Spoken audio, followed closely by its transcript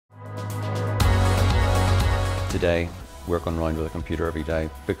today we're going around with a computer every day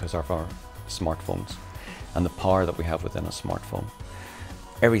because of our smartphones and the power that we have within a smartphone.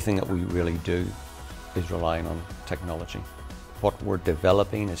 Everything that we really do is relying on technology. What we're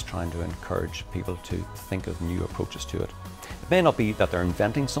developing is trying to encourage people to think of new approaches to it. It may not be that they're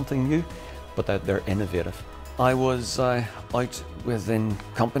inventing something new, but that they're innovative. I was out within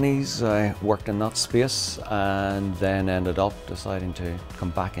companies, worked in that space, and then ended up deciding to come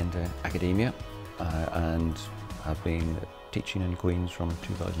back into academia and have been teaching in Queen's from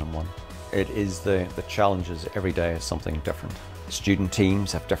 2001. It is the challenges every day is something different. Student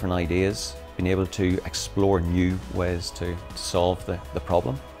teams have different ideas, being able to explore new ways to solve the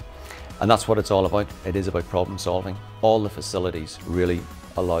problem. And that's what it's all about. It is about problem solving. All the facilities really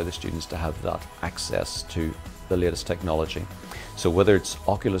allow the students to have that access to the latest technology. So whether it's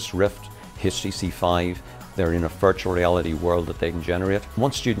Oculus Rift, HTC Vive, they're in a virtual reality world that they can generate.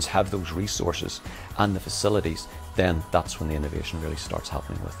 Once students have those resources and the facilities, then that's when the innovation really starts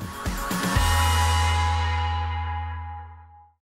happening with them.